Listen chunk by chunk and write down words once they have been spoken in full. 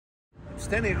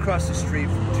standing across the street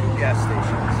from two gas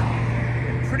stations,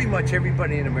 and pretty much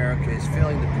everybody in America is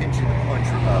feeling the pinch of the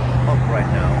pump right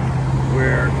now,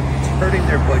 where it's hurting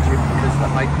their budget because of the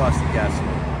high cost of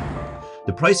gasoline.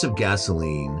 The price of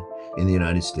gasoline in the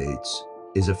United States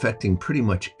is affecting pretty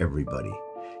much everybody.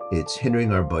 It's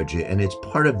hindering our budget, and it's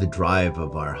part of the drive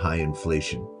of our high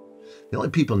inflation. The only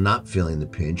people not feeling the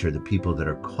pinch are the people that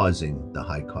are causing the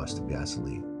high cost of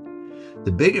gasoline.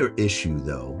 The bigger issue,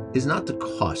 though, is not the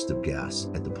cost of gas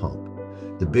at the pump.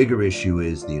 The bigger issue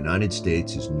is the United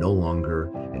States is no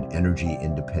longer an energy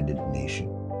independent nation.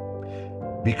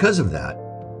 Because of that,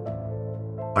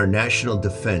 our national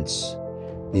defense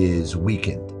is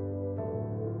weakened.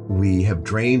 We have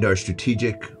drained our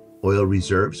strategic oil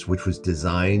reserves, which was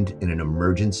designed in an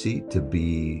emergency to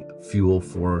be fuel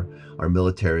for our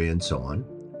military and so on.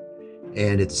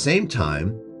 And at the same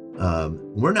time,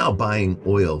 we're now buying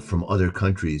oil from other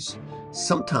countries,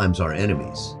 sometimes our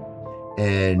enemies.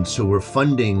 And so we're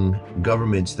funding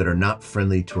governments that are not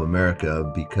friendly to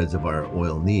America because of our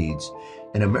oil needs.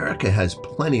 And America has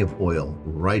plenty of oil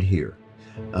right here.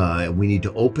 We need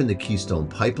to open the Keystone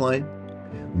Pipeline.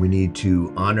 We need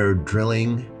to honor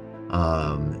drilling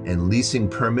and leasing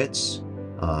permits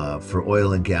for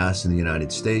oil and gas in the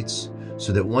United States,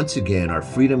 so that once again our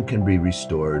freedom can be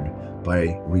restored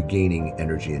by regaining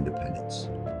energy independence.